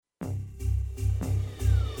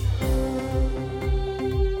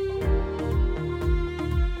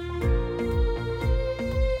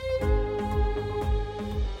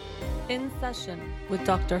Session with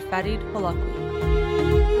Dr. Farid Holakwi.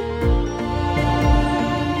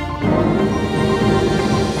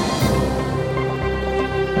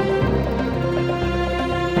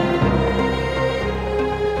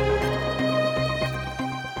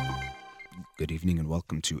 Good evening and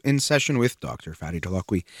welcome to In Session with Dr. Farid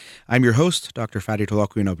Holakwi. I'm your host, Dr. Farid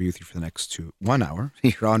Holakwi, and I'll be with you for the next 1 hour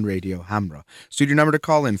here on Radio Hamra. Studio number to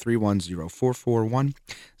call in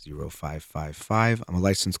 310-441-0555. I'm a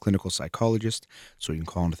licensed clinical psychologist, so you can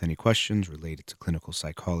call in with any questions related to clinical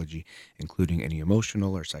psychology, including any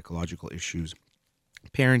emotional or psychological issues,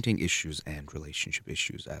 parenting issues, and relationship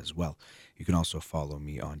issues as well. You can also follow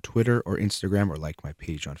me on Twitter or Instagram or like my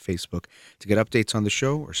page on Facebook to get updates on the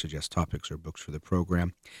show or suggest topics or books for the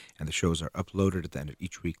program. And the shows are uploaded at the end of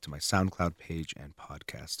each week to my SoundCloud page and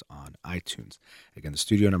podcast on iTunes. Again, the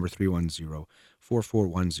studio number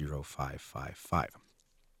 310-441-0555.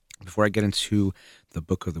 Before I get into the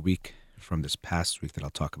book of the week from this past week that I'll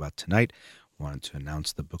talk about tonight, wanted to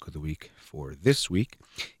announce the book of the week for this week.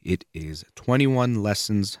 It is 21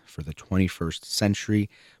 Lessons for the 21st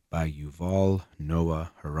Century by Yuval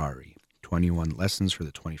Noah Harari. 21 Lessons for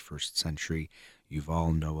the 21st Century,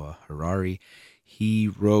 Yuval Noah Harari. He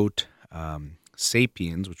wrote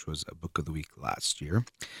Sapiens, which was a book of the week last year,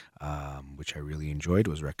 which I really enjoyed.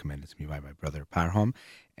 It was recommended to me by my brother Parham,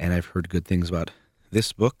 and I've heard good things about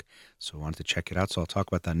this book, so I wanted to check it out. So I'll talk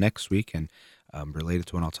about that next week, and related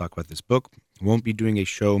to when I'll talk about this book. Won't be doing a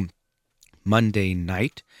show Monday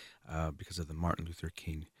night because of the Martin Luther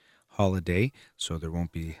King holiday, so there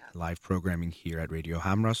won't be live programming here at Radio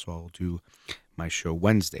Hamra, so I'll do my show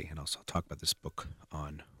Wednesday, and also I'll talk about this book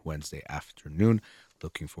on Wednesday afternoon.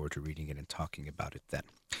 Looking forward to reading it and talking about it then.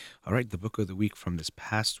 All right, the book of the week from this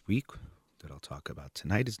past week that I'll talk about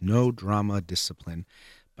tonight is No Drama Discipline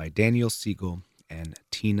by Daniel Siegel and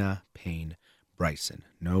Tina Payne Bryson.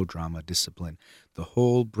 No Drama Discipline, the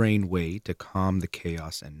whole brain way to calm the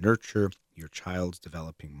chaos and nurture your child's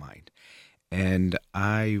developing mind. And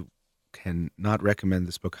I can not recommend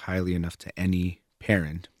this book highly enough to any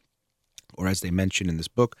parent, or as they mention in this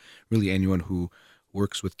book, really anyone who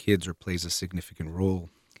works with kids or plays a significant role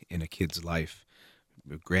in a kid's life.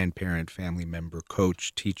 A grandparent, family member,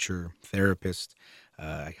 coach, teacher, therapist.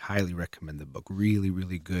 I highly recommend the book. Really,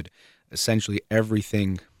 really good. Essentially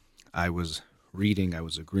everything I was reading, I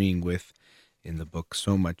was agreeing with in the book.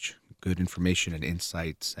 So much good information and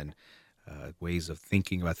insights and ways of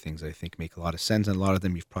thinking about things that I think make a lot of sense. And a lot of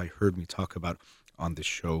them you've probably heard me talk about on this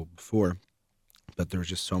show before. But there's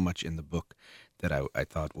just so much in the book that I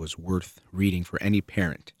thought was worth reading for any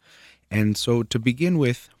parent. And so to begin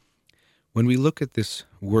with, when we look at this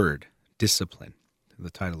word, discipline, the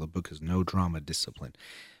title of the book is No Drama Discipline.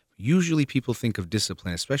 Usually people think of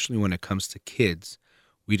discipline, especially when it comes to kids,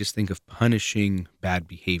 we just think of punishing bad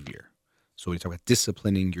behavior. So when you talk about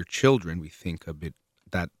disciplining your children, we think a bit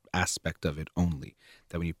that aspect of it only,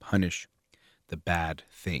 that when you punish the bad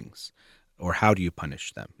things, or how do you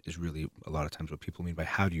punish them, is really a lot of times what people mean by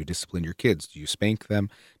how do you discipline your kids. Do you spank them?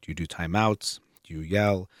 Do you do timeouts? Do you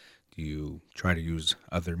yell? Do you try to use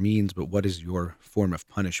other means? But what is your form of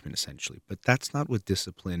punishment, essentially? But that's not what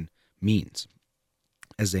discipline means.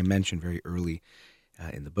 As they mentioned very early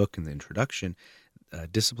in the book, in the introduction,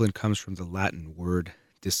 discipline comes from the Latin word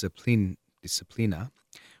disciplina,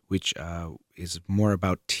 which is more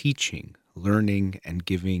about teaching, learning, and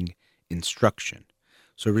giving instruction.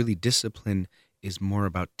 So really, discipline is more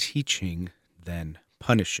about teaching than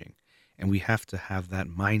punishing. And we have to have that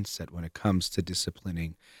mindset when it comes to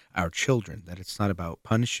disciplining our children, that it's not about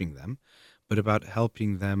punishing them, but about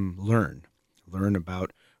helping them learn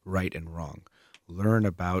about right and wrong, learn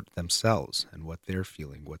about themselves and what they're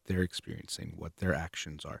feeling, what they're experiencing, what their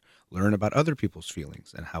actions are, learn about other people's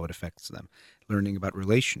feelings and how it affects them, learning about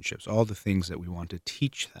relationships, all the things that we want to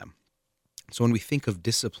teach them. So when we think of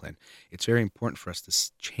discipline, it's very important for us to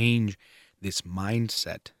change this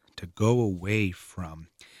mindset, to go away from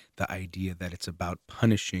the idea that it's about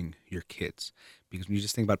punishing your kids. Because when you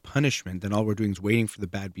just think about punishment, then all we're doing is waiting for the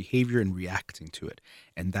bad behavior and reacting to it.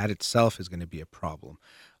 And that itself is going to be a problem.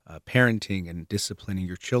 Parenting and disciplining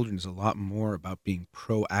your children is a lot more about being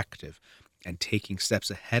proactive and taking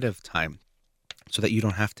steps ahead of time so that you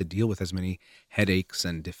don't have to deal with as many headaches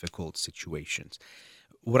and difficult situations.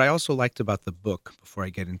 What I also liked about the book, before I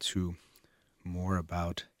get into more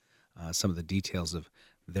about some of the details of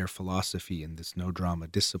their philosophy in this no drama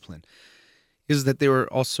discipline, is that they were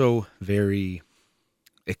also very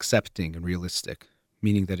accepting and realistic,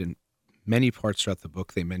 meaning that in many parts throughout the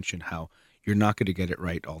book, they mention how you're not going to get it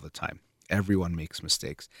right all the time. Everyone makes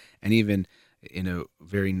mistakes. And even in a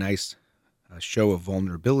very nice show of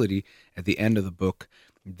vulnerability, at the end of the book,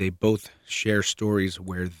 they both share stories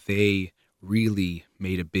where they really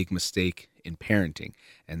made a big mistake in parenting.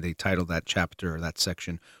 And they titled that chapter or that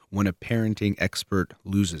section, When a Parenting Expert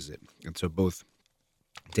Loses It. And so both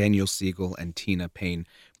Daniel Siegel and Tina Payne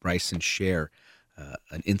Bryson share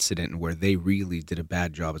an incident where they really did a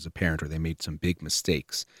bad job as a parent, or they made some big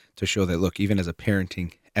mistakes, to show that, look, even as a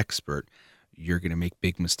parenting expert, you're going to make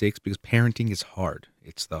big mistakes because parenting is hard.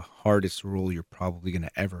 It's the hardest role you're probably going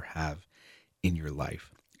to ever have in your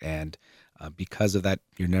life. And because of that,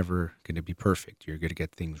 you're never going to be perfect. You're going to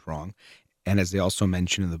get things wrong. And as they also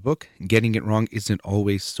mention in the book, getting it wrong isn't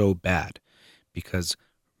always so bad, because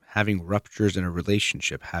having ruptures in a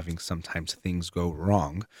relationship, having sometimes things go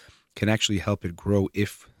wrong, can actually help it grow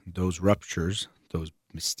if those ruptures, those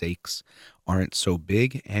mistakes, aren't so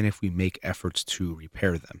big. And if we make efforts to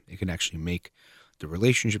repair them, it can actually make the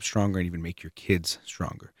relationship stronger and even make your kids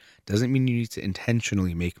stronger. Doesn't mean you need to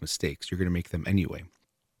intentionally make mistakes. You're going to make them anyway.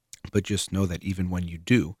 But just know that even when you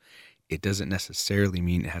do, it doesn't necessarily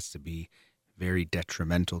mean it has to be very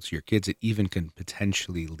detrimental to your kids. It even can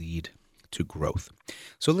potentially lead to growth.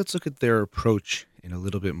 So let's look at their approach in a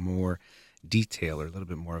little bit more detail, or a little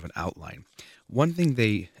bit more of an outline. One thing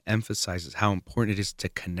they emphasize is how important it is to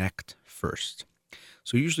connect first.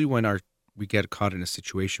 So usually when we get caught in a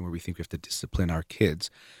situation where we think we have to discipline our kids,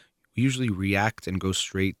 we usually react and go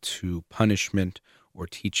straight to punishment or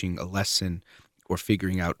teaching a lesson or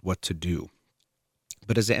figuring out what to do.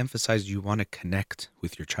 But as I emphasized, you want to connect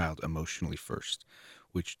with your child emotionally first,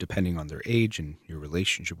 which, depending on their age and your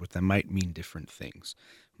relationship with them, might mean different things.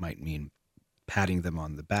 Might mean patting them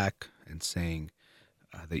on the back and saying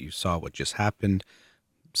that you saw what just happened,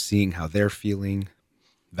 seeing how they're feeling,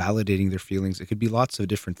 validating their feelings. It could be lots of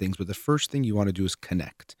different things, but the first thing you want to do is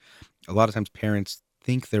connect. A lot of times parents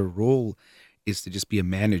think their role is to just be a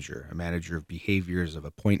manager of behaviors, of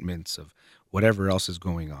appointments, of whatever else is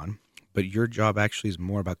going on. But your job actually is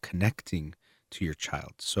more about connecting to your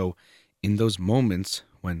child. So in those moments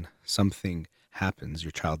when something happens,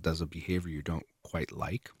 your child does a behavior you don't quite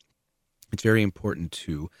like, it's very important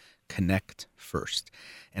to connect first.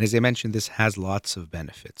 And as I mentioned, this has lots of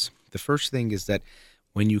benefits. The first thing is that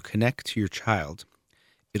when you connect to your child,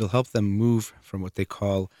 it'll help them move from what they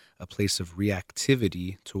call a place of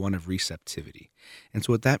reactivity to one of receptivity. And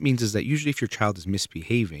so what that means is that usually if your child is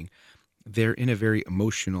misbehaving, they're in a very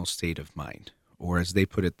emotional state of mind. Or as they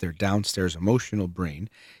put it, their downstairs emotional brain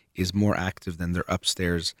is more active than their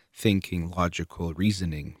upstairs thinking, logical,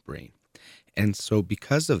 reasoning brain. And so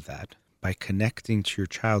because of that, by connecting to your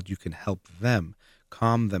child, you can help them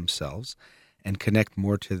calm themselves and connect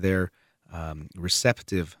more to their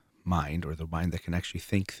receptive mind, or the mind that can actually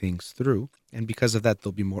think things through. And because of that,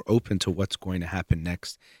 they'll be more open to what's going to happen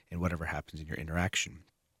next in whatever happens in your interaction.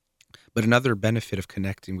 But another benefit of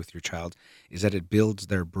connecting with your child is that it builds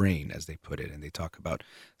their brain, as they put it. And they talk about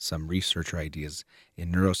some research ideas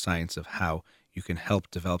in neuroscience of how you can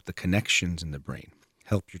help develop the connections in the brain.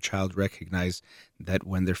 Help your child recognize that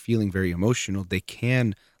when they're feeling very emotional, they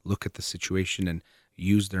can look at the situation and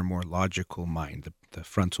use their more logical mind, the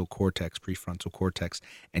frontal cortex, prefrontal cortex,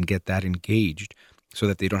 and get that engaged so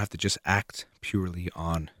that they don't have to just act purely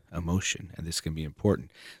on emotion. And this can be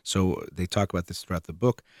important. So they talk about this throughout the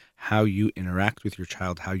book. How you interact with your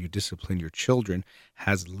child, how you discipline your children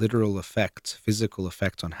has literal effects, physical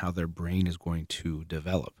effects on how their brain is going to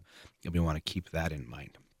develop. And we want to keep that in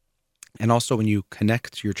mind. And also when you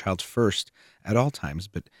connect to your child first at all times,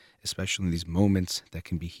 but especially in these moments that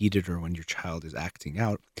can be heated or when your child is acting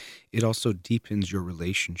out, it also deepens your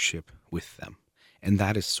relationship with them. And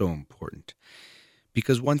that is so important.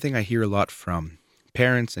 Because one thing I hear a lot from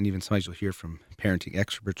parents, and even sometimes you'll hear from parenting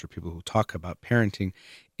experts or people who talk about parenting,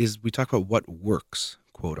 is we talk about what works,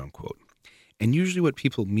 quote unquote. And usually what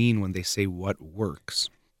people mean when they say what works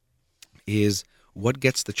is what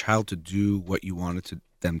gets the child to do what you wanted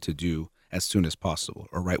them to do as soon as possible,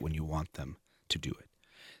 or right when you want them to do it.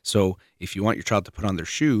 So if you want your child to put on their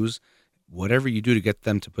shoes, whatever you do to get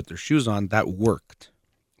them to put their shoes on, that worked.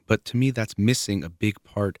 But to me, that's missing a big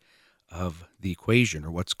part of the equation,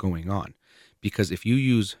 or what's going on. Because if you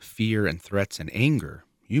use fear and threats and anger,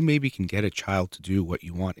 you maybe can get a child to do what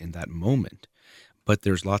you want in that moment. But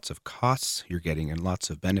there's lots of costs you're getting and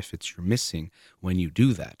lots of benefits you're missing when you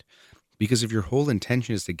do that. Because if your whole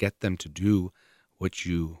intention is to get them to do what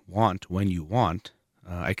you want when you want,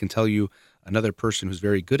 I can tell you another person who's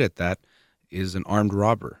very good at that is an armed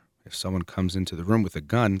robber. If someone comes into the room with a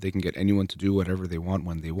gun, they can get anyone to do whatever they want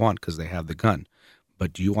when they want because they have the gun.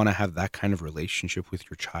 But do you want to have that kind of relationship with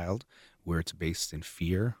your child where it's based in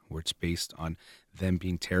fear, where it's based on them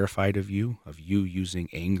being terrified of you using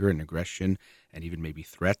anger and aggression and even maybe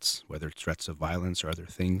threats, whether it's threats of violence or other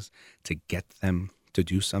things, to get them to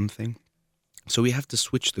do something? So we have to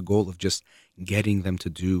switch the goal of just getting them to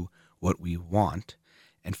do what we want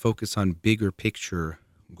and focus on bigger picture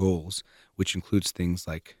goals, which includes things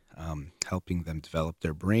like helping them develop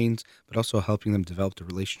their brains, but also helping them develop the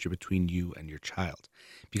relationship between you and your child.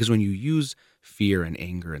 Because when you use fear and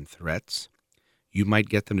anger and threats, you might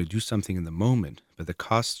get them to do something in the moment, but the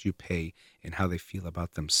costs you pay in how they feel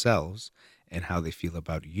about themselves and how they feel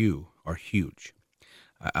about you are huge.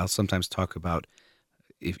 I'll sometimes talk about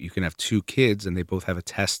if you can have two kids and they both have a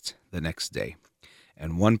test the next day,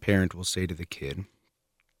 and one parent will say to the kid,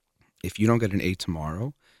 if you don't get an A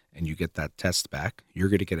tomorrow and you get that test back, you're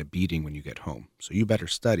going to get a beating when you get home. So you better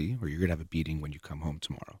study or you're going to have a beating when you come home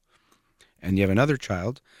tomorrow. And you have another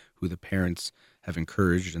child who the parents have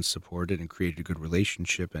encouraged and supported and created a good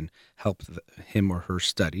relationship and helped him or her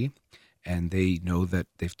study. And they know that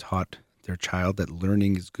they've taught their child that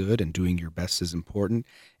learning is good and doing your best is important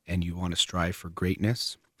and you want to strive for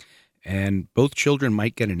greatness. And both children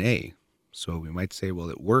might get an A. So we might say, well,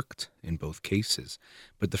 it worked in both cases.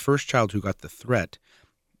 But the first child who got the threat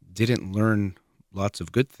didn't learn lots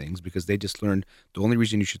of good things because they just learned the only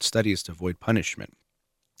reason you should study is to avoid punishment.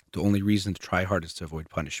 The only reason to try hard is to avoid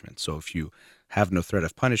punishment. So if you have no threat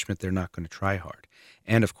of punishment, they're not going to try hard.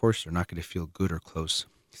 And of course, they're not going to feel good or close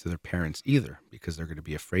to their parents either because they're going to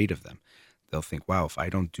be afraid of them. They'll think, wow, if I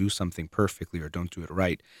don't do something perfectly or don't do it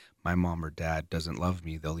right, my mom or dad doesn't love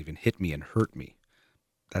me. They'll even hit me and hurt me.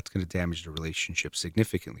 That's going to damage the relationship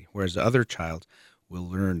significantly. Whereas the other child will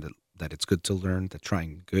learn that it's good to learn, that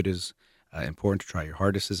trying good is important, to try your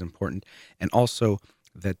hardest is important, and also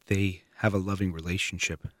that they have a loving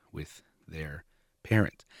relationship with their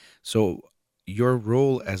parent. So your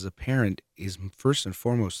role as a parent is first and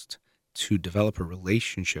foremost to develop a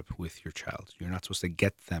relationship with your child. You're not supposed to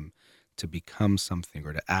get them to become something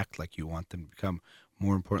or to act like you want them to become.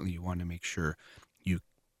 More importantly, you want to make sure you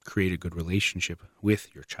create a good relationship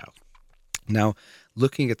with your child. Now,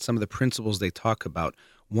 looking at some of the principles they talk about,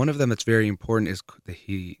 one of them that's very important is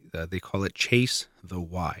they call it chase the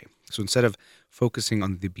why. So instead of focusing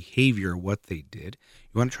on the behavior, what they did,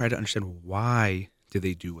 you want to try to understand why did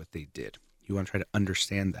they do what they did. You want to try to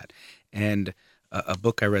understand that. And a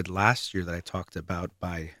book I read last year that I talked about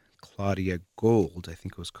by Claudia Gold, I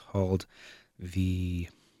think it was called The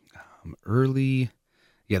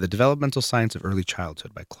Developmental Science of Early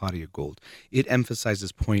Childhood by Claudia Gold. It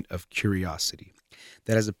emphasizes point of curiosity.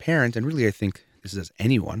 That as a parent, and really I think this is as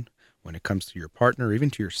anyone, when it comes to your partner, or even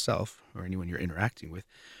to yourself, or anyone you're interacting with,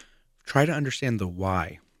 try to understand the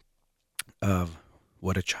why of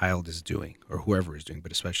what a child is doing, or whoever is doing,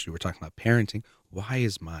 but especially we're talking about parenting. Why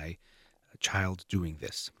is my child doing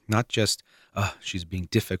this? Not just, she's being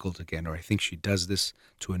difficult again, or I think she does this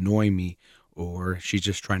to annoy me, or she's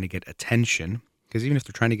just trying to get attention. Because even if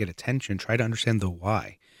they're trying to get attention, try to understand the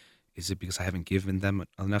why. Is it because I haven't given them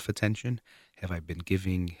enough attention? Have I been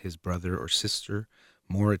giving his brother or sister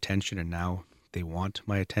more attention and now they want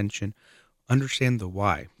my attention? Understand the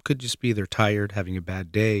why. Could just be they're tired, having a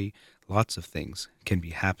bad day. Lots of things can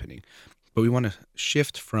be happening. But we want to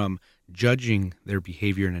shift from judging their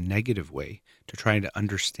behavior in a negative way to trying to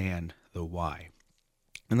understand the why.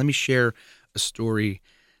 And let me share a story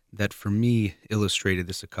that for me illustrated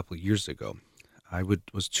this a couple of years ago. I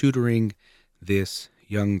was tutoring this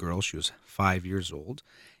young girl. She was 5 years old,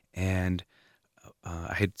 and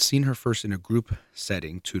I had seen her first in a group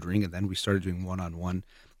setting tutoring, and then we started doing one-on-one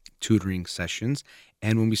tutoring sessions.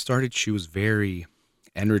 And when we started, she was very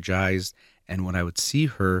energized, and when I would see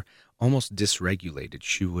her, almost dysregulated.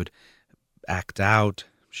 She would act out.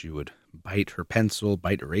 She would bite her pencil,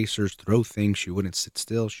 bite erasers, throw things. She wouldn't sit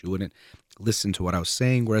still. She wouldn't listen to what I was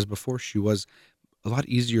saying, whereas before she was a lot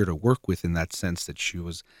easier to work with in that sense that she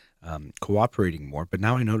was cooperating more. But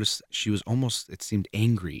now I noticed she was almost, it seemed,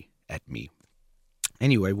 angry at me.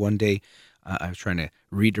 Anyway, one day I was trying to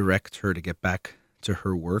redirect her to get back to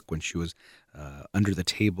her work when she was under the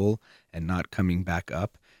table and not coming back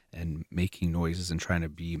up and making noises and trying to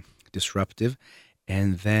be disruptive.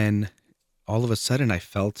 And then all of a sudden I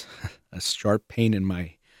felt a sharp pain in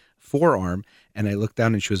my forearm, and I looked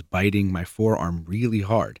down and she was biting my forearm really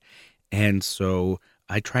hard. And so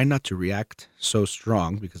I tried not to react so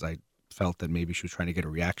strong because I felt that maybe she was trying to get a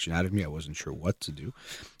reaction out of me. I wasn't sure what to do.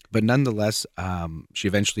 But nonetheless, she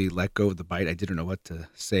eventually let go of the bite. I didn't know what to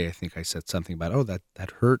say. I think I said something about, oh,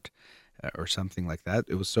 that hurt or something like that.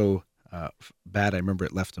 It was so bad. I remember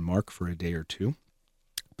it left a mark for a day or two.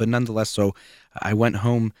 But nonetheless, so I went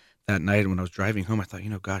home that night, and when I was driving home, I thought,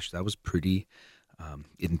 gosh, that was pretty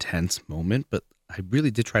intense moment, but I really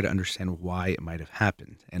did try to understand why it might have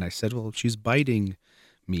happened. And I said, well, if she's biting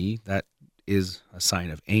me, that is a sign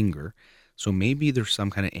of anger. So maybe there's some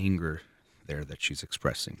kind of anger there that she's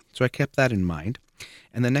expressing. So I kept that in mind.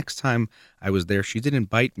 And the next time I was there, she didn't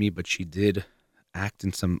bite me, but she did act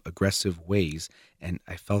in some aggressive ways. And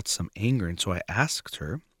I felt some anger. And so I asked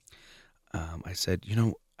her, I said,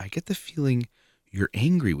 I get the feeling you're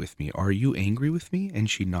angry with me. Are you angry with me? And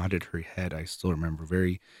she nodded her head. I still remember,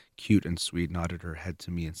 very cute and sweet, nodded her head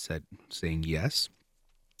to me and saying yes.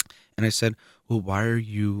 And I said, well, why are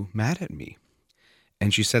you mad at me?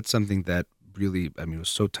 And she said something that really, it was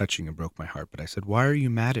so touching and broke my heart. But I said, why are you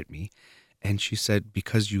mad at me? And she said,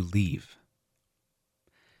 because you leave.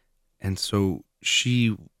 And so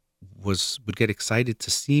she would get excited to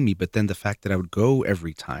see me, but then the fact that I would go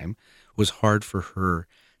every time was hard for her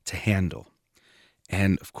to handle.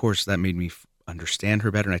 And of course, that made me understand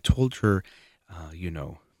her better. And I told her,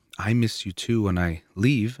 I miss you too when I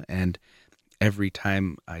leave. And every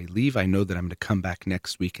time I leave, I know that I'm going to come back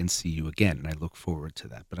next week and see you again. And I look forward to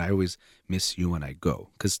that. But I always miss you when I go.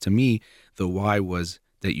 Because to me, the why was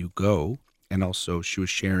that you go. And also she was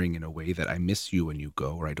sharing in a way that I miss you when you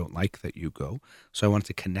go, or I don't like that you go. So I wanted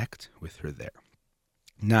to connect with her there.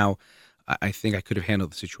 Now, I think I could have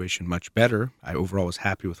handled the situation much better. I overall was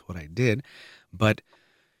happy with what I did. But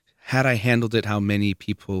had I handled it how many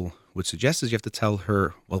people would suggest, is you have to tell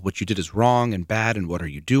her, well, what you did is wrong and bad, and what are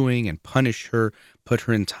you doing, and punish her, put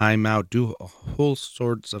her in timeout, do a whole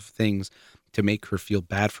sorts of things to make her feel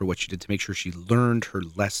bad for what she did, to make sure she learned her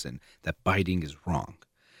lesson that biting is wrong.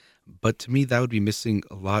 But to me, that would be missing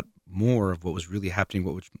a lot more of what was really happening,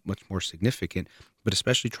 what was much more significant, but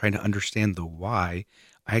especially trying to understand the why.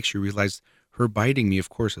 I actually realized her biting me, of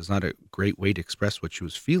course, is not a great way to express what she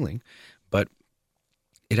was feeling, but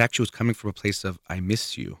it actually was coming from a place of, I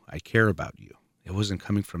miss you, I care about you. It wasn't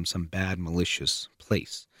coming from some bad, malicious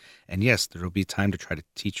place. And yes, there will be time to try to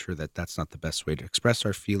teach her that that's not the best way to express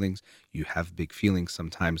our feelings. You have big feelings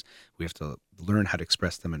sometimes. We have to learn how to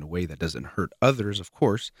express them in a way that doesn't hurt others, of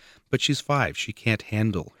course. But she's 5. She can't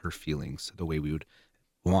handle her feelings the way we would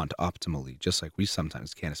want optimally, just like we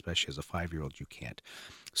sometimes can, especially as a 5-year-old, you can't.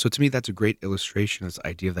 So to me, that's a great illustration of this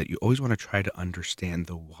idea that you always want to try to understand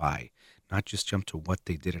the why, not just jump to what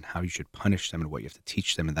they did and how you should punish them and what you have to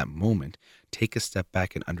teach them in that moment. Take a step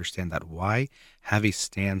back and understand that why. Have a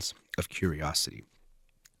stance of curiosity.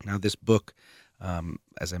 Now, this book,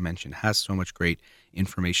 as I mentioned, has so much great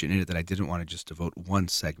information in it that I didn't want to just devote one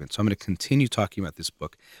segment. So I'm going to continue talking about this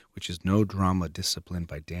book, which is No Drama Discipline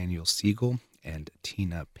by Daniel Siegel and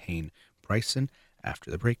Tina Payne Bryson.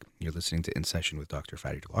 After the break, you're listening to In Session with Dr.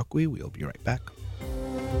 Farid Holakwi. We'll be right back.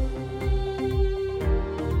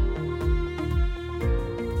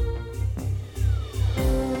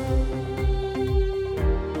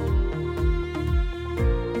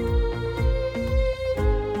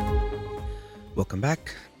 Welcome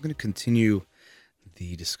back. I'm going to continue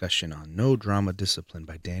the discussion on No Drama Discipline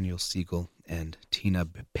by Daniel Siegel and Tina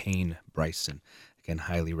Payne Bryson. Again,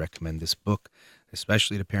 highly recommend this book,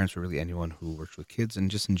 especially to parents or really anyone who works with kids.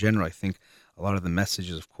 And just in general, I think a lot of the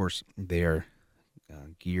messages, of course, they are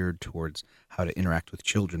geared towards how to interact with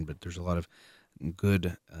children, but there's a lot of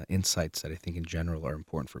good insights that I think in general are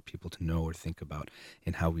important for people to know or think about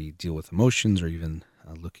in how we deal with emotions or even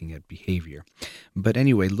looking at behavior. But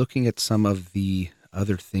anyway, looking at some of the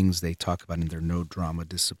other things they talk about in their No Drama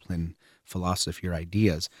Discipline philosophy or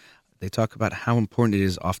ideas, they talk about how important it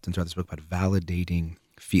is often throughout this book about validating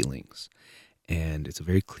feelings. And it's a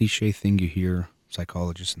very cliche thing you hear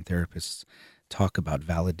psychologists and therapists talk about,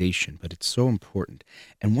 validation, but it's so important.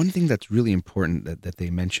 And one thing that's really important that they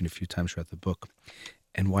mention a few times throughout the book,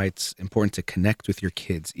 and why it's important to connect with your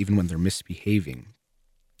kids even when they're misbehaving,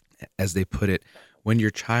 as they put it, when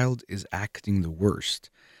your child is acting the worst,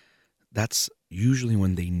 that's usually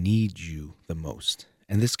when they need you the most.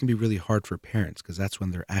 And this can be really hard for parents because that's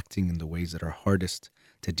when they're acting in the ways that are hardest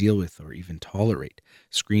to deal with or even tolerate.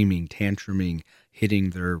 Screaming, tantruming, hitting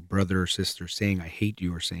their brother or sister, saying, I hate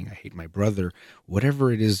you, or saying, I hate my brother,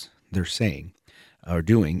 whatever it is they're saying or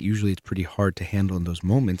doing. Usually it's pretty hard to handle in those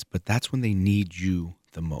moments, but that's when they need you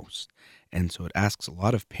the most. And so it asks a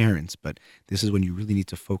lot of parents, but this is when you really need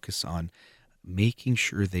to focus on making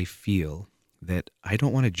sure they feel that I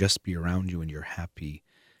don't want to just be around you when you're happy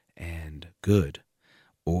and good,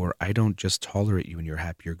 or I don't just tolerate you when you're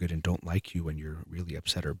happy or good and don't like you when you're really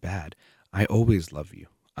upset or bad. I always love you.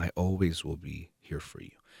 I always will be here for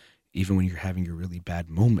you. Even when you're having your really bad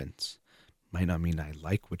moments, Might not mean I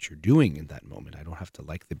like what you're doing in that moment. I don't have to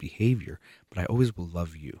like the behavior, but I always will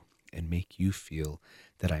love you and make you feel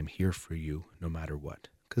that I'm here for you no matter what.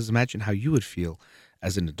 Because imagine how you would feel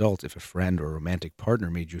as an adult if a friend or a romantic partner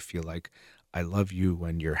made you feel like, I love you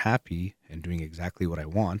when you're happy and doing exactly what I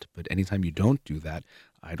want, but anytime you don't do that,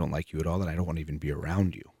 I don't like you at all and I don't want to even be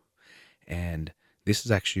around you. And this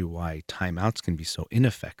is actually why timeouts can be so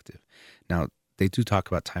ineffective. Now, they do talk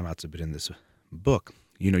about timeouts a bit in this book.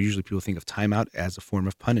 Usually people think of timeout as a form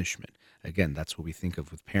of punishment. Again, that's what we think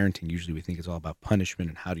of with parenting. Usually we think it's all about punishment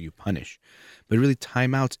and how do you punish. But really,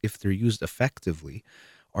 timeouts, if they're used effectively,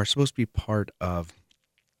 are supposed to be part of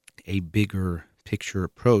a bigger picture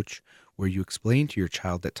approach where you explain to your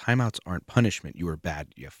child that timeouts aren't punishment. You are bad.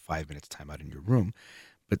 You have 5 minutes timeout in your room.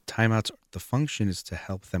 But timeouts, the function is to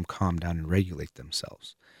help them calm down and regulate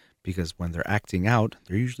themselves. Because when they're acting out,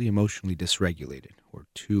 they're usually emotionally dysregulated or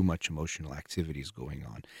too much emotional activity is going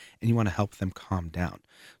on. And you want to help them calm down.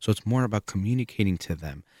 So it's more about communicating to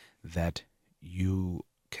them that you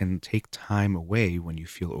can take time away when you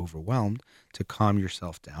feel overwhelmed to calm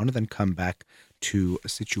yourself down and then come back to a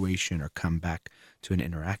situation or come back to an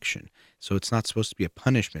interaction. So it's not supposed to be a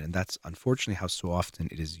punishment, and that's unfortunately how so often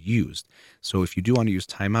it is used. So if you do want to use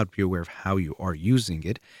timeout, be aware of how you are using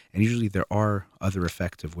it, and usually there are other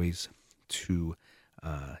effective ways to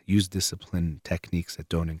use discipline techniques that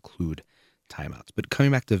don't include timeouts. But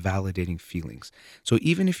coming back to validating feelings. So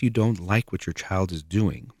even if you don't like what your child is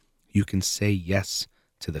doing, you can say yes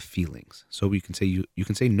to the feelings. So you can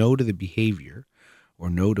say no to the behavior or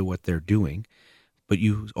no to what they're doing, but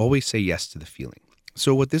you always say yes to the feeling.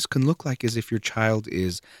 So what this can look like is if your child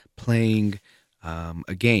is playing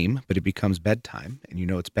a game, but it becomes bedtime, and you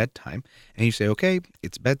know it's bedtime, and you say, okay,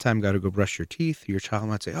 it's bedtime, got to go brush your teeth. Your child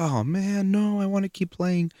might say, oh man, no, I want to keep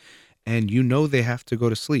playing. And you know they have to go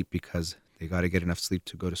to sleep because they got to get enough sleep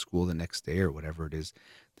to go to school the next day or whatever it is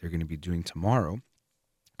they're going to be doing tomorrow.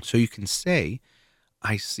 So you can say,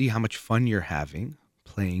 I see how much fun you're having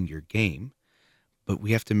playing your game, but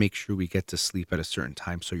we have to make sure we get to sleep at a certain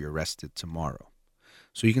time so you're rested tomorrow.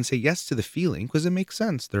 So you can say yes to the feeling because it makes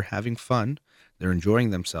sense. They're having fun, they're enjoying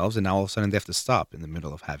themselves, and now all of a sudden they have to stop in the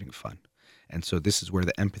middle of having fun. And so this is where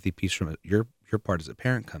the empathy piece from your part as a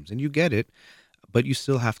parent comes. And you get it, but you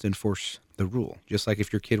still have to enforce the rule. Just like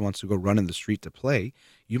if your kid wants to go run in the street to play,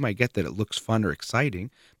 you might get that it looks fun or exciting,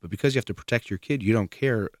 but because you have to protect your kid, you don't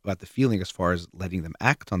care about the feeling as far as letting them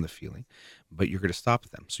act on the feeling, but you're going to stop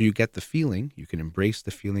them. So you get the feeling, you can embrace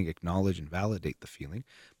the feeling, acknowledge and validate the feeling,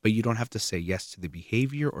 but you don't have to say yes to the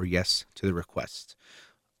behavior or yes to the request.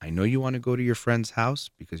 I know you want to go to your friend's house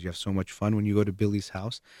because you have so much fun when you go to Billy's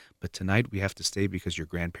house, but tonight we have to stay because your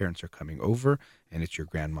grandparents are coming over and it's your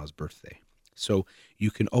grandma's birthday. So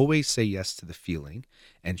you can always say yes to the feeling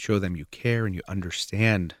and show them you care and you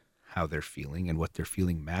understand how they're feeling and what they're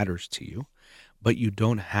feeling matters to you, but you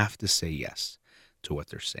don't have to say yes to what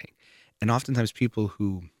they're saying. And oftentimes people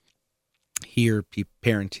who hear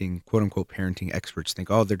parenting, quote unquote parenting experts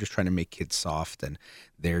think, oh, they're just trying to make kids soft and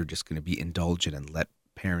they're just going to be indulgent and let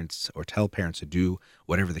parents or tell parents to do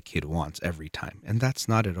whatever the kid wants every time. And that's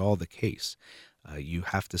not at all the case. You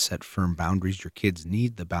have to set firm boundaries. Your kids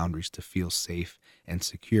need the boundaries to feel safe and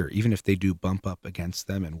secure. Even if they do bump up against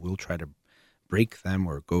them and will try to break them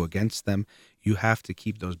or go against them, you have to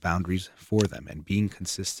keep those boundaries for them. And being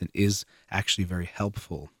consistent is actually very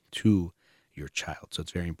helpful to your child. So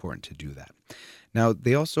it's very important to do that. Now,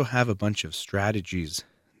 they also have a bunch of strategies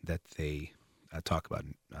that they talk about,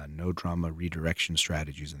 no drama redirection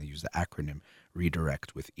strategies, and they use the acronym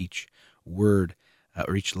REDIRECT with each word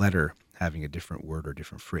or each letter having a different word or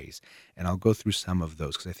different phrase. And I'll go through some of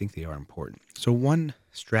those because I think they are important. So one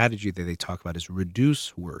strategy that they talk about is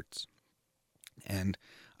reduce words. And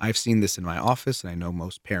I've seen this in my office, and I know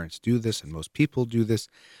most parents do this and most people do this.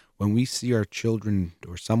 When we see our children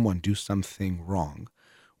or someone do something wrong,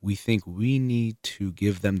 we think we need to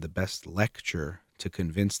give them the best lecture to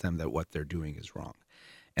convince them that what they're doing is wrong.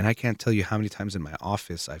 And I can't tell you how many times in my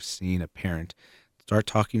office I've seen a parent start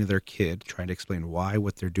talking to their kid, trying to explain why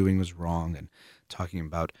what they're doing was wrong and talking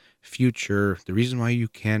about future. The reason why you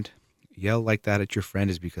can't yell like that at your friend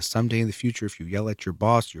is because someday in the future, if you yell at your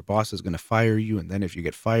boss is going to fire you. And then if you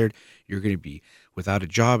get fired, you're going to be without a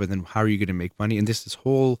job. And then how are you going to make money? And this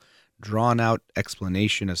whole drawn out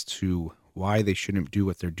explanation as to why they shouldn't do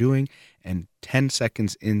what they're doing. And 10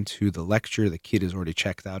 seconds into the lecture, the kid is already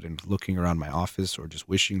checked out and looking around my office or just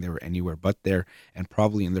wishing they were anywhere but there. And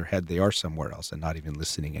probably in their head, they are somewhere else and not even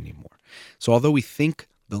listening anymore. So although we think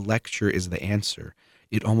the lecture is the answer,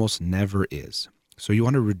 it almost never is. So you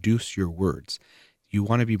want to reduce your words. You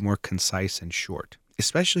want to be more concise and short.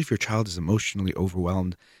 especially if your child is emotionally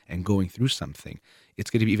overwhelmed and going through something. It's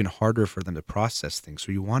going to be even harder for them to process things.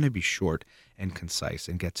 So you want to be short and concise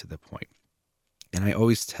and get to the point. And I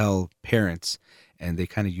always tell parents, and they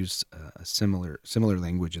kind of use a similar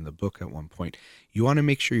language in the book at one point. You want to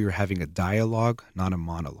make sure you're having a dialogue, not a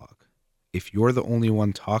monologue. If you're the only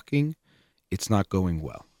one talking, it's not going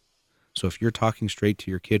well. So if you're talking straight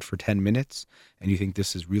to your kid for 10 minutes and you think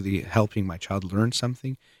this is really helping my child learn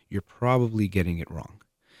something, you're probably getting it wrong.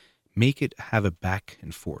 Make it have a back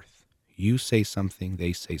and forth. You say something,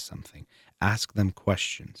 they say something. Ask them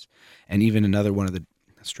questions. And even another one of the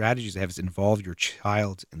strategies I have is involve your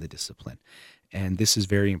child in the discipline. And this is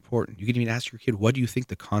very important. You can even ask your kid, what do you think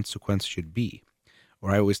the consequence should be?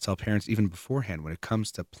 Or I always tell parents, even beforehand, when it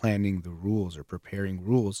comes to planning the rules or preparing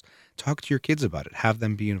rules, talk to your kids about it. Have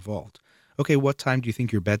them be involved. Okay, what time do you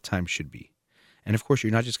think your bedtime should be? And of course,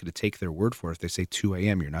 you're not just going to take their word for it. If they say 2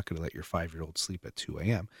 a.m., you're not going to let your 5-year-old sleep at 2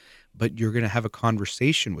 a.m. But you're going to have a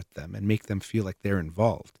conversation with them and make them feel like they're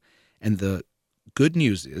involved. And the good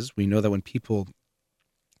news is we know that when people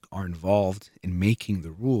are involved in making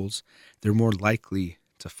the rules, they're more likely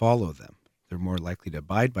to follow them. They're more likely to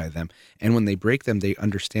abide by them. And when they break them, they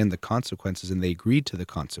understand the consequences and they agreed to the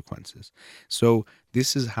consequences. So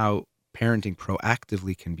this is how parenting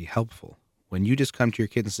proactively can be helpful. When you just come to your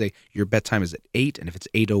kid and say, your bedtime is at 8, and if it's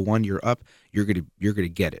 8:01, you're up, you're gonna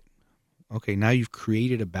get it. Okay, now you've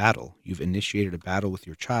created a battle. You've initiated a battle with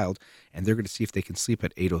your child, and they're going to see if they can sleep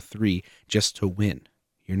at 8:03 just to win.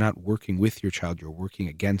 You're not working with your child, you're working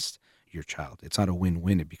against your child. It's not a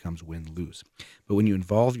win-win, it becomes win-lose. But when you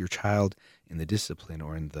involve your child in the discipline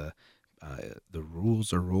or in the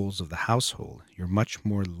rules or roles of the household, you're much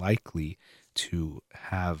more likely to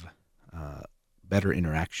have better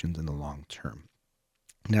interactions in the long term.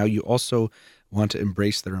 Now, you also want to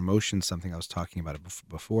embrace their emotions, something I was talking about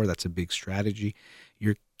before. That's a big strategy.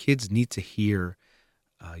 Your kids need to hear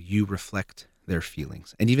you reflect their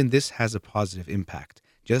feelings. And even this has a positive impact.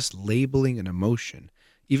 Just labeling an emotion,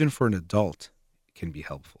 even for an adult, can be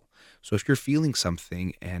helpful. So if you're feeling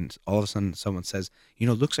something and all of a sudden someone says,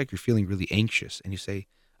 looks like you're feeling really anxious, and you say,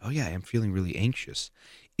 oh yeah, I am feeling really anxious,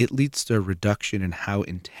 it leads to a reduction in how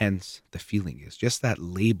intense the feeling is, just that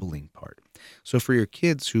labeling part. So for your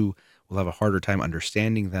kids who will have a harder time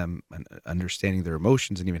understanding them and understanding their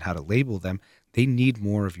emotions and even how to label them, they need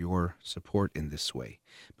more of your support in this way.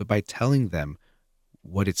 But by telling them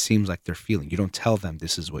what it seems like they're feeling, you don't tell them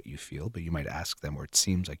this is what you feel, but you might ask them, or it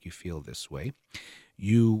seems like you feel this way.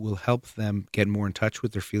 You will help them get more in touch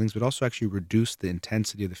with their feelings, but also actually reduce the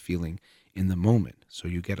intensity of the feeling in the moment. So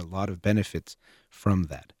you get a lot of benefits from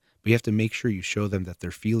that. But you have to make sure you show them that their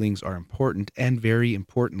feelings are important, and very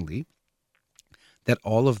importantly, that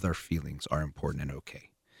all of their feelings are important and okay.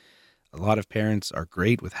 A lot of parents are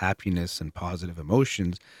great with happiness and positive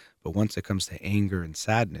emotions, but once it comes to anger and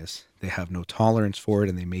sadness, they have no tolerance for it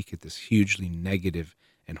and they make it this hugely negative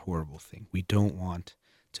and horrible thing. We don't want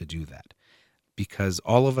to do that, because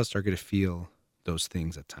all of us are going to feel those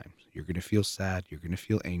things at times. You're going to feel sad, you're going to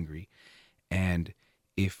feel angry, and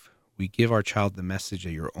if we give our child the message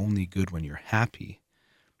that you're only good when you're happy,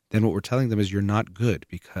 then what we're telling them is you're not good,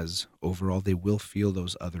 because overall they will feel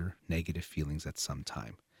those other negative feelings at some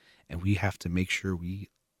time. And we have to make sure we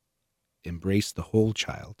embrace the whole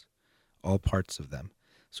child, all parts of them,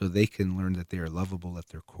 so they can learn that they are lovable at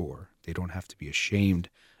their core. They don't have to be ashamed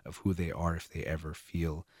of who they are if they ever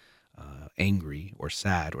feel angry or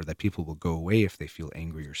sad, or that people will go away if they feel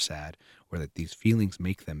angry or sad, or that these feelings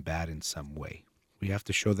make them bad in some way. We have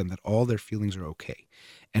to show them that all their feelings are okay.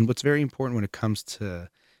 And what's very important when it comes to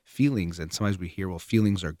feelings, and sometimes we hear, well,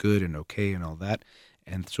 feelings are good and okay and all that,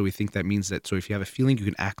 and so we think that means that, so if you have a feeling, you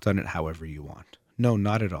can act on it however you want. No,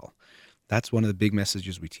 not at all. That's one of the big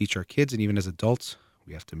messages we teach our kids, and even as adults,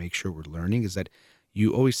 we have to make sure we're learning, is that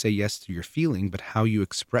you always say yes to your feeling, but how you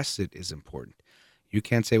express it is important. You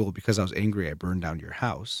can't say, well, because I was angry, I burned down your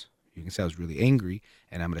house. You can say I was really angry,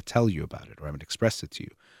 and I'm going to tell you about it, or I'm going to express it to you.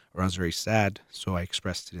 Or I was very sad, so I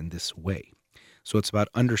expressed it in this way. So it's about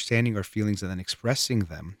understanding our feelings and then expressing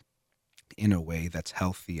them in a way that's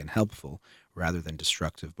healthy and helpful, rather than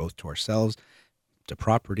destructive, both to ourselves, to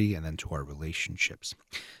property, and then to our relationships.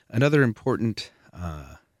 Another important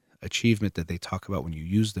achievement that they talk about when you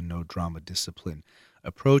use the no drama discipline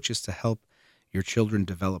approach is to help your children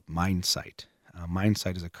develop mindsight.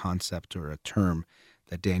 Mindsight is a concept or a term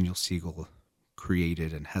that Daniel Siegel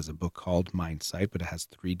created and has a book called Mindsight, but it has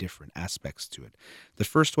 3 different aspects to it. The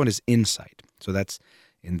first one is insight. So that's,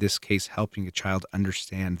 in this case, helping a child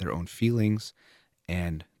understand their own feelings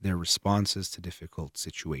and their responses to difficult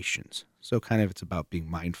situations. So kind of it's about being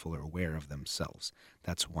mindful or aware of themselves.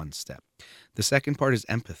 That's one step. The second part is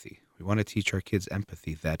empathy. We want to teach our kids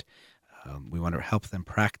empathy, that we want to help them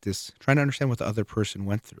practice trying to understand what the other person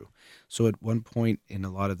went through. So at one point in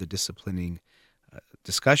a lot of the disciplining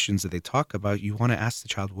discussions that they talk about, you want to ask the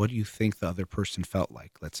child, what do you think the other person felt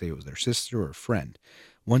like? Let's say it was their sister or a friend.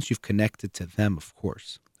 Once you've connected to them, of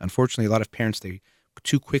course. Unfortunately, a lot of parents, they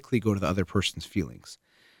too quickly go to the other person's feelings.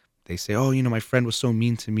 They say, oh, my friend was so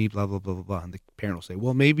mean to me, blah, blah, blah, blah, blah. And the parent will say,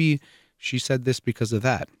 well, maybe she said this because of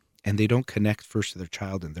that. And they don't connect first to their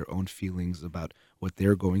child and their own feelings about what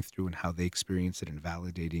they're going through and how they experience it, and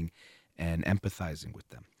validating and empathizing with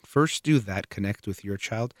them. First do that, connect with your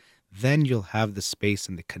child. Then you'll have the space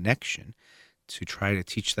and the connection to try to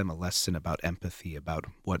teach them a lesson about empathy, about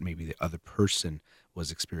what maybe the other person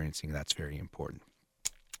was experiencing. That's very important.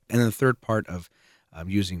 And then the third part of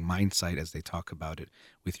using mindsight, as they talk about it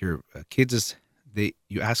with your kids, is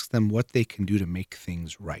you ask them what they can do to make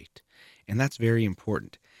things right. And that's very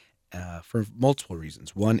important for multiple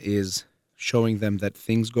reasons. One is showing them that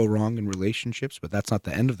things go wrong in relationships, but that's not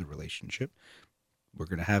the end of the relationship. We're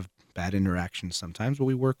going to have bad interactions sometimes, but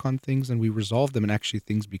we work on things and we resolve them, and actually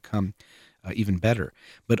things become even better.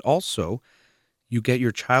 But also, you get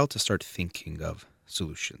your child to start thinking of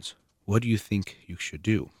solutions. What do you think you should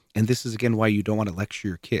do? And this is, again, why you don't want to lecture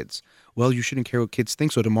your kids. Well, you shouldn't care what kids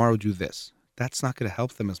think, so tomorrow do this. That's not going to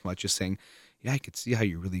help them as much as saying, yeah, I could see how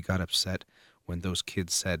you really got upset when those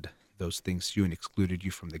kids said those things to you and excluded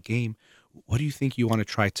you from the game. What do you think you want to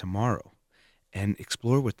try tomorrow? And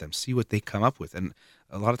explore with them, see what they come up with. And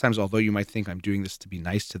a lot of times, although you might think I'm doing this to be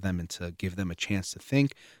nice to them and to give them a chance to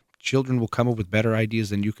think, children will come up with better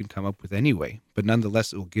ideas than you can come up with anyway. But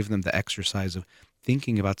nonetheless, it will give them the exercise of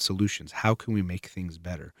thinking about solutions. How can we make things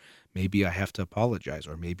better? Maybe I have to apologize,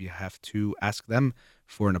 or maybe I have to ask them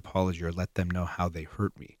for an apology, or let them know how they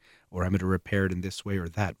hurt me, or I'm going to repair it in this way or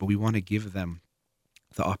that. But we want to give them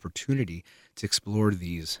the opportunity to explore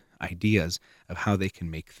these ideas of how they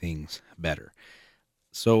can make things better.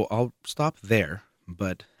 So I'll stop there,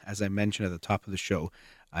 but as I mentioned at the top of the show,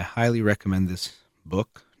 I highly recommend this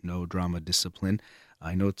book, No Drama Discipline.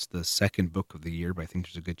 I know it's the second book of the year, but I think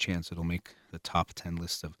there's a good chance it'll make the top 10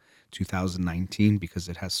 list of 2019, because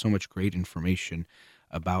it has so much great information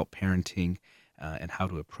about parenting and how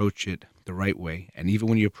to approach it the right way. And even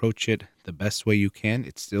when you approach it the best way you can,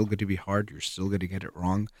 it's still going to be hard. You're still going to get it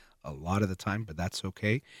wrong a lot of the time, but that's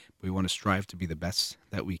okay. We want to strive to be the best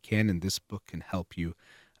that we can, and this book can help you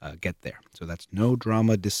get there. So that's No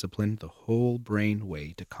Drama Discipline, the Whole Brain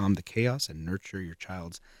Way to Calm the Chaos and Nurture Your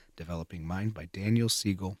Child's Developing Mind, by Daniel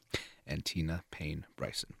Siegel and Tina Payne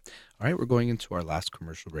Bryson. All right, we're going into our last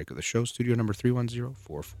commercial break of the show. Studio number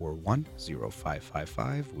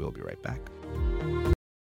 310-441-0555. We'll be right back.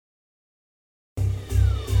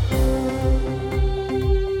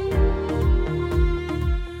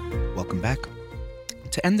 Welcome back.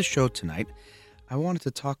 To end the show tonight, I wanted to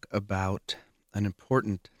talk about an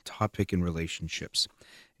important topic in relationships.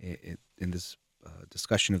 In this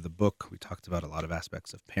discussion of the book, we talked about a lot of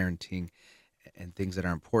aspects of parenting and things that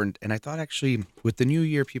are important. And I thought, actually, with the new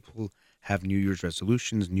year, people have New Year's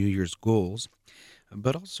resolutions, New Year's goals,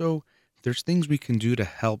 but also there's things we can do to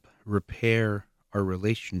help repair our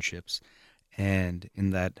relationships. And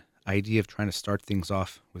in that idea of trying to start things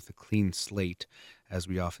off with a clean slate, as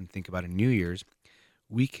we often think about in New Year's,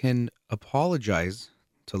 we can apologize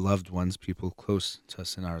to loved ones, people close to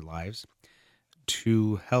us in our lives,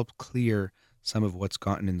 to help clear some of what's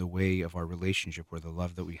gotten in the way of our relationship, or the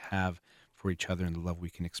love that we have for each other and the love we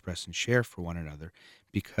can express and share for one another.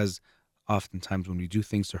 Because oftentimes when we do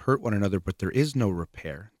things to hurt one another, but there is no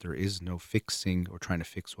repair, there is no fixing or trying to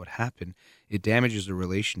fix what happened, it damages the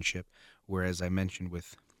relationship. Whereas I mentioned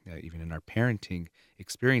with even in our parenting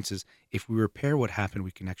experiences, if we repair what happened,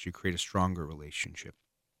 we can actually create a stronger relationship.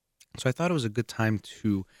 So I thought it was a good time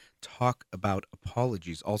to talk about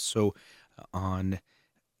apologies. Also, on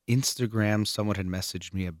Instagram, someone had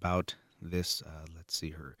messaged me about this. Let's see,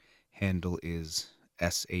 her handle is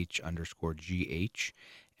sh_gh,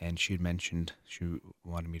 and she had mentioned she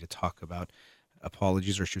wanted me to talk about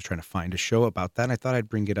apologies, or she was trying to find a show about that. And I thought I'd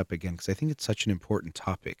bring it up again because I think it's such an important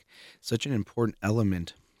topic, such an important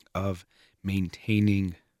element of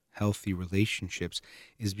maintaining healthy relationships,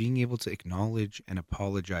 is being able to acknowledge and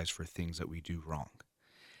apologize for things that we do wrong.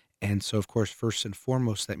 And so, of course, first and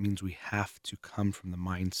foremost, that means we have to come from the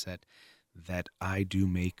mindset that I do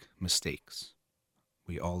make mistakes.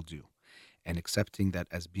 We all do. And accepting that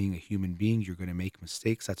as being a human being, you're going to make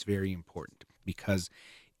mistakes, that's very important. Because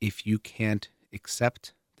if you can't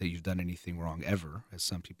accept that you've done anything wrong ever, as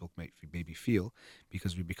some people might maybe feel,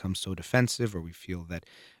 because we become so defensive, or we feel that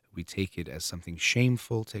we take it as something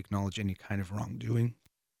shameful to acknowledge any kind of wrongdoing,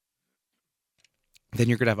 then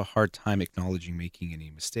you're going to have a hard time acknowledging making any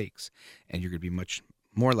mistakes. And you're going to be much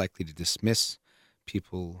more likely to dismiss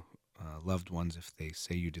people, loved ones, if they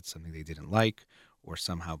say you did something they didn't like, or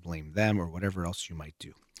somehow blame them, or whatever else you might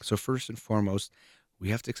do. So first and foremost, we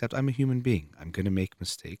have to accept I'm a human being. I'm going to make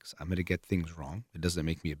mistakes. I'm going to get things wrong. It doesn't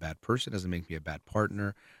make me a bad person. It doesn't make me a bad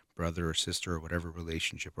partner, brother or sister, or whatever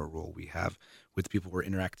relationship or role we have with the people we're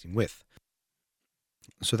interacting with.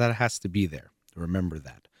 So that has to be there. Remember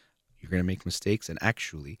that. You're going to make mistakes, and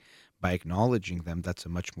actually, by acknowledging them, that's a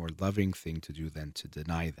much more loving thing to do than to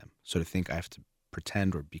deny them. So to think I have to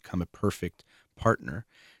pretend or become a perfect partner,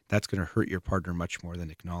 that's going to hurt your partner much more than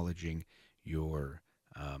acknowledging your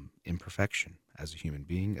imperfection as a human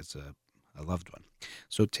being, as a loved one.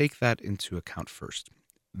 So take that into account first.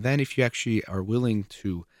 Then if you actually are willing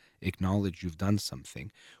to acknowledge you've done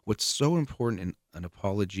something, what's so important in an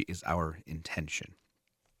apology is our intention.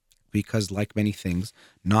 Because like many things,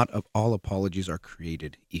 not all apologies are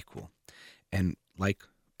created equal. And like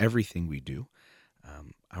everything we do,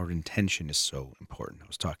 our intention is so important. I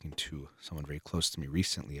was talking to someone very close to me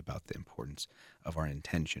recently about the importance of our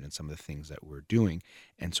intention and some of the things that we're doing.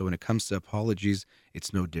 And so when it comes to apologies,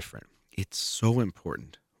 it's no different. It's so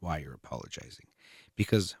important why you're apologizing.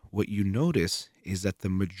 Because what you notice is that the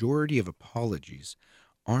majority of apologies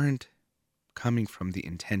aren't coming from the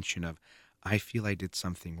intention of, I feel I did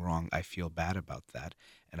something wrong, I feel bad about that,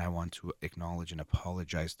 and I want to acknowledge and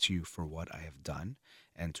apologize to you for what I have done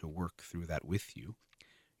and to work through that with you.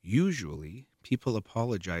 Usually, people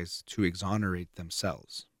apologize to exonerate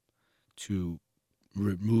themselves, to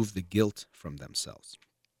remove the guilt from themselves,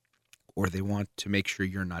 or they want to make sure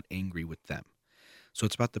you're not angry with them. So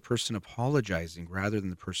it's about the person apologizing rather than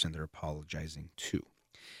the person they're apologizing to.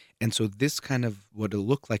 And so this kind of, what it'll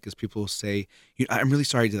look like is people will say, I'm really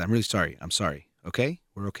sorry to that. I'm really sorry. I'm sorry. Okay?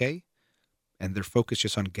 We're okay? And they're focused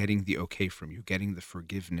just on getting the okay from you, getting the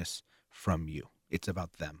forgiveness from you. It's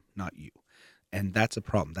about them, not you. And that's a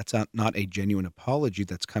problem. That's not a genuine apology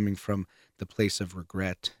that's coming from the place of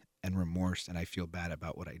regret and remorse and I feel bad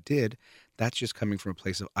about what I did. That's just coming from a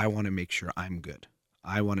place of, I want to make sure I'm good.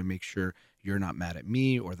 I want to make sure you're not mad at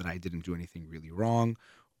me, or that I didn't do anything really wrong,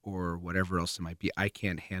 or whatever else it might be. I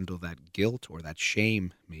can't handle that guilt or that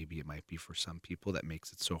shame, maybe it might be for some people, that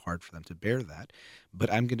makes it so hard for them to bear that.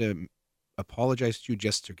 But I'm going to apologize to you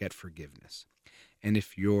just to get forgiveness. And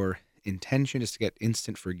if your intention is to get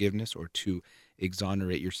instant forgiveness or to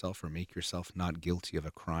exonerate yourself or make yourself not guilty of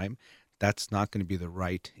a crime, that's not going to be the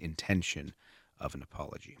right intention of an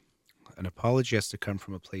apology. An apology has to come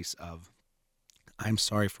from a place of, I'm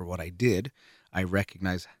sorry for what I did. I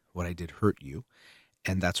recognize what I did hurt you.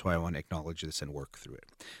 And that's why I want to acknowledge this and work through it.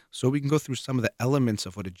 So we can go through some of the elements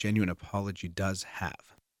of what a genuine apology does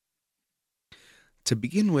have. To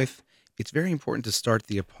begin with, it's very important to start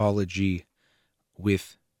the apology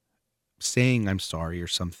with saying I'm sorry or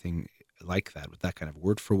something like that, with that kind of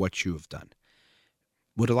word, for what you have done.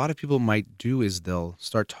 What a lot of people might do is they'll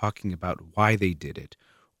start talking about why they did it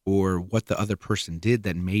or what the other person did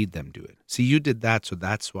that made them do it. See, you did that, so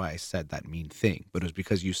that's why I said that mean thing, but it was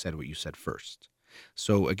because you said what you said first.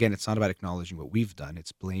 So again, it's not about acknowledging what we've done.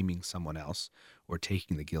 It's blaming someone else or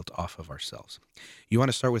taking the guilt off of ourselves. You want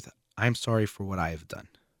to start with, I'm sorry for what I have done.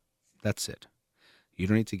 That's it. You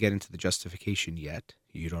don't need to get into the justification yet.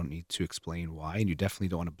 You don't need to explain why, and you definitely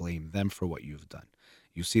don't want to blame them for what you've done.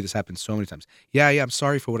 You see this happen so many times. Yeah, I'm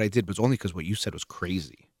sorry for what I did, but it's only because what you said was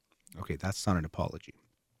crazy. Okay, that's not an apology.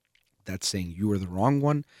 That's saying you were the wrong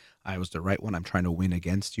one, I was the right one. I'm trying to win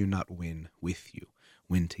against you, not win with you.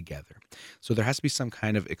 Win together. So there has to be some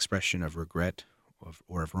kind of expression of regret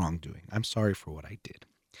or of wrongdoing. I'm sorry for what I did.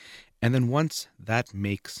 And then once that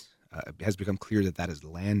has become clear that has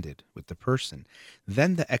landed with the person,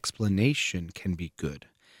 then the explanation can be good.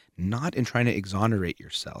 Not in trying to exonerate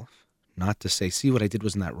yourself, not to say, see, what I did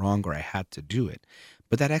wasn't that wrong or I had to do it,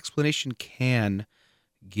 but that explanation can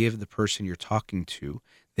give the person you're talking to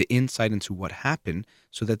the insight into what happened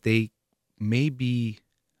so that they may be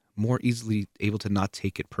more easily able to not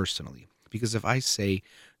take it personally. Because if I say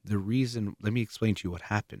let me explain to you what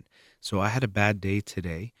happened. So I had a bad day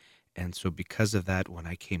today. And so because of that, when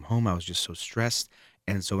I came home, I was just so stressed.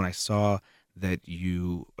 And so when I saw that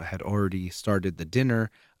you had already started the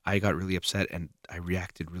dinner, I got really upset and I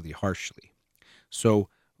reacted really harshly. So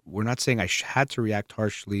we're not saying I had to react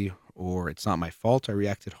harshly or it's not my fault I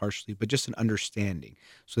reacted harshly, but just an understanding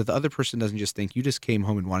so that the other person doesn't just think you just came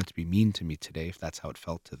home and wanted to be mean to me today, if that's how it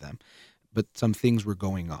felt to them. but some things were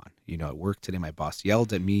going on. At work today, my boss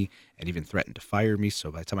yelled at me and even threatened to fire me.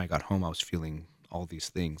 So by the time I got home, I was feeling all these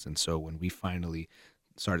things. And so when we finally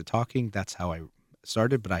started talking, that's how I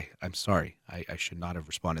started. But I'm sorry. I should not have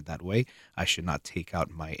responded that way. I should not take out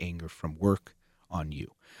my anger from work on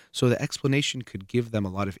you. So the explanation could give them a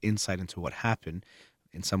lot of insight into what happened.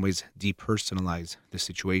 In some ways, depersonalize the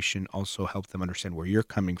situation, also help them understand where you're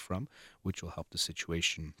coming from, which will help the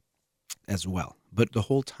situation as well. But the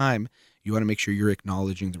whole time, you want to make sure you're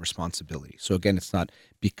acknowledging the responsibility. So again, it's not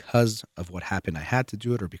because of what happened I had to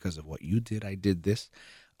do it, or because of what you did I did this.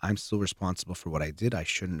 I'm still responsible for what I did. I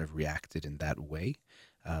shouldn't have reacted in that way.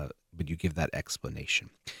 But you give that explanation.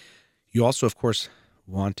 You also, of course,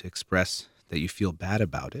 want to express that you feel bad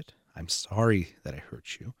about it. I'm sorry that I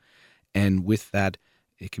hurt you. And with that,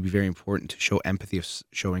 it can be very important to show empathy, of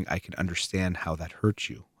showing I can understand how that hurt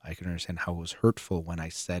you. I can understand how it was hurtful when I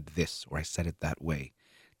said this, or I said it that way.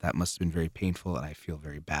 That must have been very painful, and I feel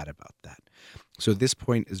very bad about that. So this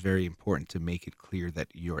point is very important, to make it clear that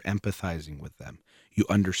you're empathizing with them. You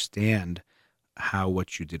understand how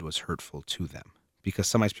what you did was hurtful to them. Because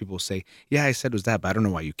sometimes people will say, yeah, I said it was that, but I don't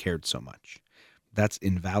know why you cared so much. That's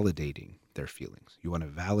invalidating their feelings. You want to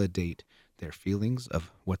validate their feelings of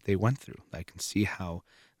what they went through. I can see how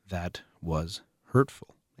that was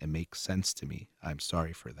hurtful. It makes sense to me. I'm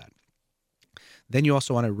sorry for that. Then you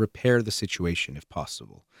also want to repair the situation if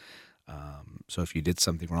possible. So if you did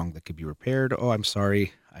something wrong that could be repaired, oh, I'm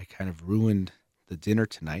sorry, I kind of ruined the dinner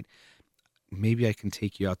tonight. Maybe I can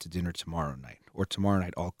take you out to dinner tomorrow night, or tomorrow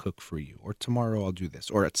night I'll cook for you, or tomorrow I'll do this,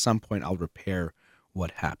 or at some point I'll repair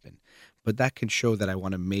what happened. But that can show that I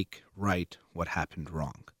want to make right what happened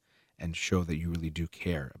wrong, and show that you really do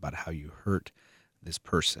care about how you hurt this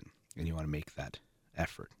person, and you want to make that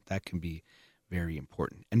effort. That can be very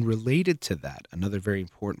important. And related to that, another very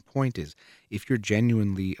important point is, if you're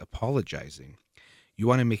genuinely apologizing, you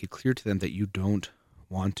want to make it clear to them that you don't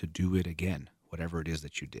want to do it again, whatever it is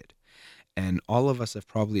that you did. And all of us have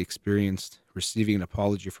probably experienced receiving an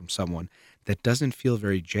apology from someone that doesn't feel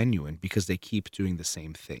very genuine, because they keep doing the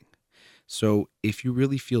same thing. So if you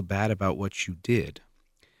really feel bad about what you did,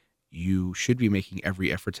 you should be making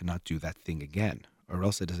every effort to not do that thing again, or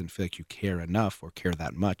else it doesn't feel like you care enough, or care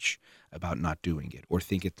that much about not doing it, or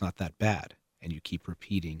think it's not that bad, and you keep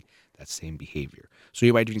repeating that same behavior. So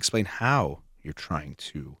you might even explain how you're trying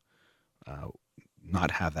to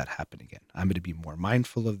not have that happen again. I'm going to be more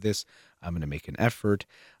mindful of this. I'm going to make an effort.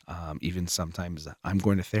 Even sometimes I'm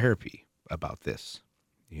going to therapy about this.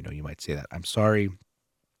 You might say that, I'm sorry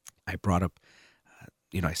I brought up,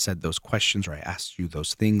 I said those questions, or I asked you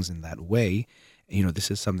those things in that way.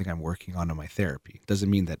 This is something I'm working on in my therapy. Doesn't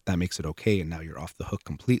mean that that makes it okay and now you're off the hook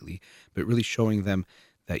completely, but really showing them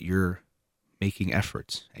that you're making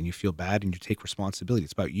efforts and you feel bad and you take responsibility.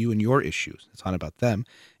 It's about you and your issues. It's not about them,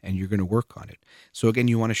 and you're going to work on it. So again,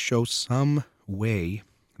 you want to show some way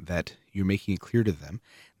that you're making it clear to them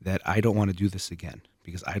that I don't want to do this again,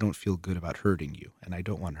 because I don't feel good about hurting you, and I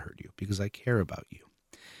don't want to hurt you because I care about you.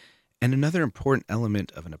 And another important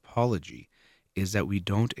element of an apology is that we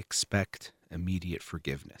don't expect immediate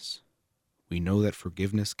forgiveness. We know that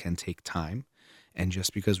forgiveness can take time, and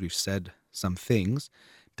just because we've said some things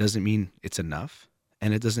doesn't mean it's enough,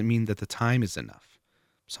 and it doesn't mean that the time is enough.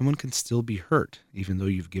 Someone can still be hurt, even though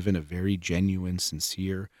you've given a very genuine,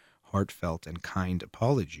 sincere, heartfelt, and kind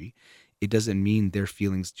apology. It doesn't mean their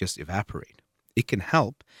feelings just evaporate. It can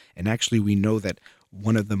help, and actually we know that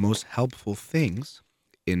one of the most helpful things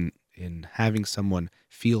in having someone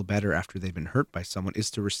feel better after they've been hurt by someone is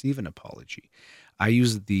to receive an apology. I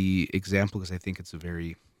use the example because I think it's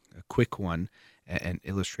a quick one and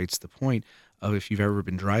illustrates the point of, if you've ever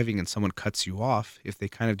been driving and someone cuts you off, if they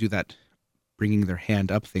kind of do that bringing their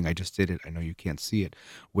hand up thing, I just did it, I know you can't see it,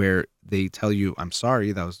 where they tell you, I'm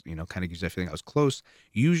sorry, that was, kind of gives you that feeling I was close.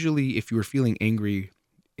 Usually if you were feeling angry,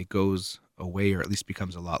 it goes away, or at least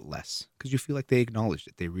becomes a lot less, because you feel like they acknowledged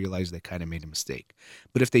it. They realize they kind of made a mistake.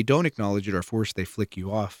 But if they don't acknowledge it, or force they flick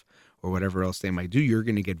you off, or whatever else they might do, you're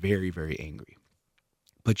going to get very, very angry.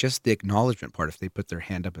 But just the acknowledgement part, if they put their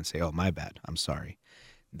hand up and say, oh, my bad, I'm sorry,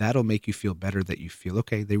 that'll make you feel better, that you feel,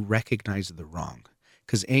 okay, they recognize the wrong.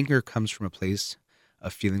 Because anger comes from a place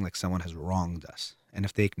of feeling like someone has wronged us. And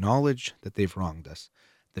if they acknowledge that they've wronged us,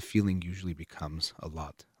 the feeling usually becomes a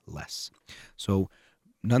lot less. So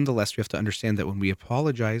nonetheless, we have to understand that when we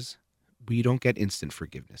apologize, we don't get instant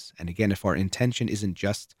forgiveness. And again, if our intention isn't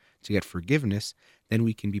just to get forgiveness, then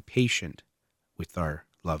we can be patient with our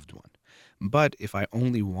loved one. But if I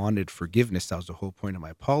only wanted forgiveness, that was the whole point of my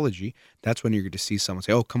apology, that's when you're going to see someone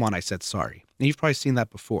say, oh, come on, I said sorry. And you've probably seen that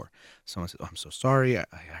before. Someone says, oh, I'm so sorry, I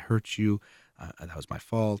hurt you, that was my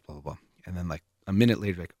fault, blah, blah, blah. And then like a minute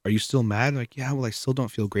later, like, are you still mad? Like, yeah, well, I still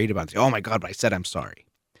don't feel great about it. Say, oh my God, but I said I'm sorry.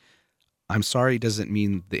 I'm sorry doesn't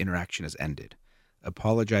mean the interaction has ended.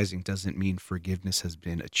 Apologizing doesn't mean forgiveness has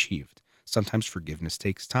been achieved. Sometimes forgiveness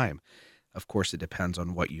takes time. Of course, it depends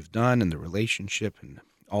on what you've done and the relationship and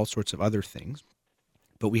all sorts of other things.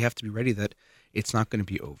 But we have to be ready that it's not going to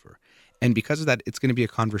be over. And because of that, it's going to be a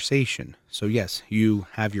conversation. So yes, you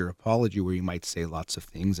have your apology where you might say lots of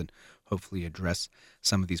things and hopefully address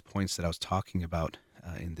some of these points that I was talking about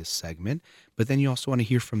in this segment. But then you also want to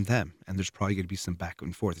hear from them. And there's probably going to be some back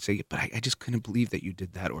and forth. They say, but I just couldn't believe that you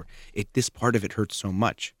did that. Or this part of it hurts so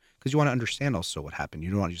much. Because you want to understand also what happened.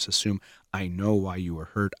 You don't want to just assume, I know why you were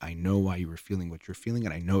hurt. I know why you were feeling what you're feeling.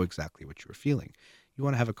 And I know exactly what you were feeling. You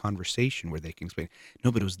want to have a conversation where they can explain,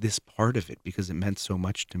 no, but it was this part of it because it meant so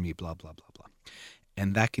much to me, blah, blah, blah, blah.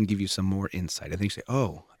 And that can give you some more insight. And then you say,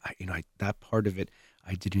 oh, that part of it,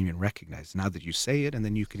 I didn't even recognize. Now that you say it, and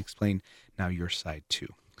then you can explain now your side too.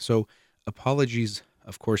 So apologies,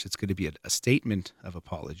 of course, it's going to be a statement of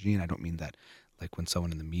apology. And I don't mean that like when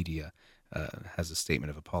someone in the media has a statement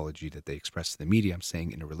of apology that they express to the media. I'm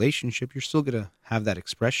saying in a relationship, you're still going to have that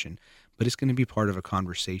expression, but it's going to be part of a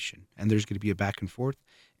conversation. And there's going to be a back and forth.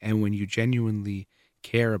 And when you genuinely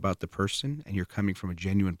care about the person and you're coming from a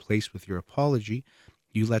genuine place with your apology,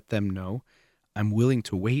 you let them know, I'm willing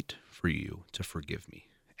to wait for you to forgive me.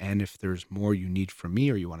 And if there's more you need from me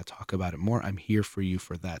or you want to talk about it more, I'm here for you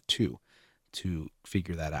for that too, to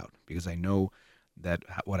figure that out. Because I know that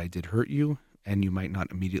what I did hurt you and you might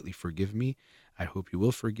not immediately forgive me. I hope you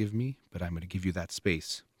will forgive me, but I'm going to give you that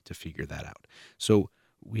space to figure that out. So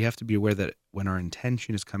we have to be aware that when our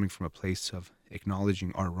intention is coming from a place of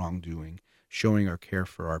acknowledging our wrongdoing, showing our care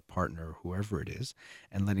for our partner or whoever it is,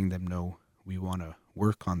 and letting them know we want to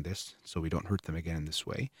work on this so we don't hurt them again in this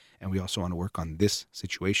way. And we also want to work on this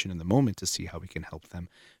situation in the moment to see how we can help them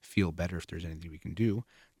feel better if there's anything we can do.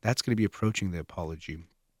 That's going to be approaching the apology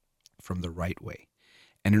from the right way.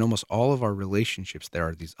 And in almost all of our relationships, there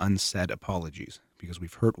are these unsaid apologies because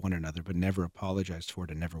we've hurt one another but never apologized for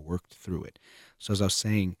it and never worked through it. So as I was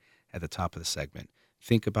saying at the top of the segment,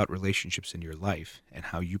 think about relationships in your life and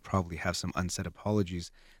how you probably have some unsaid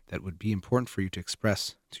apologies that would be important for you to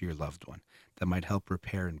express to your loved one that might help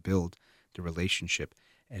repair and build the relationship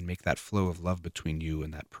and make that flow of love between you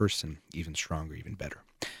and that person even stronger, even better.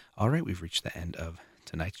 All right, we've reached the end of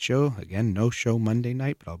tonight's show. Again, no show Monday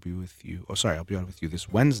night, but I'll be with you. I'll be on with you this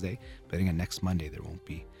Wednesday, but again, next Monday there won't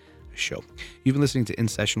be a show. You've been listening to In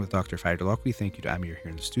Session with Dr. Farid Holakwi. Thank you to Amir here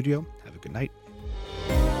in the studio. Have a good night.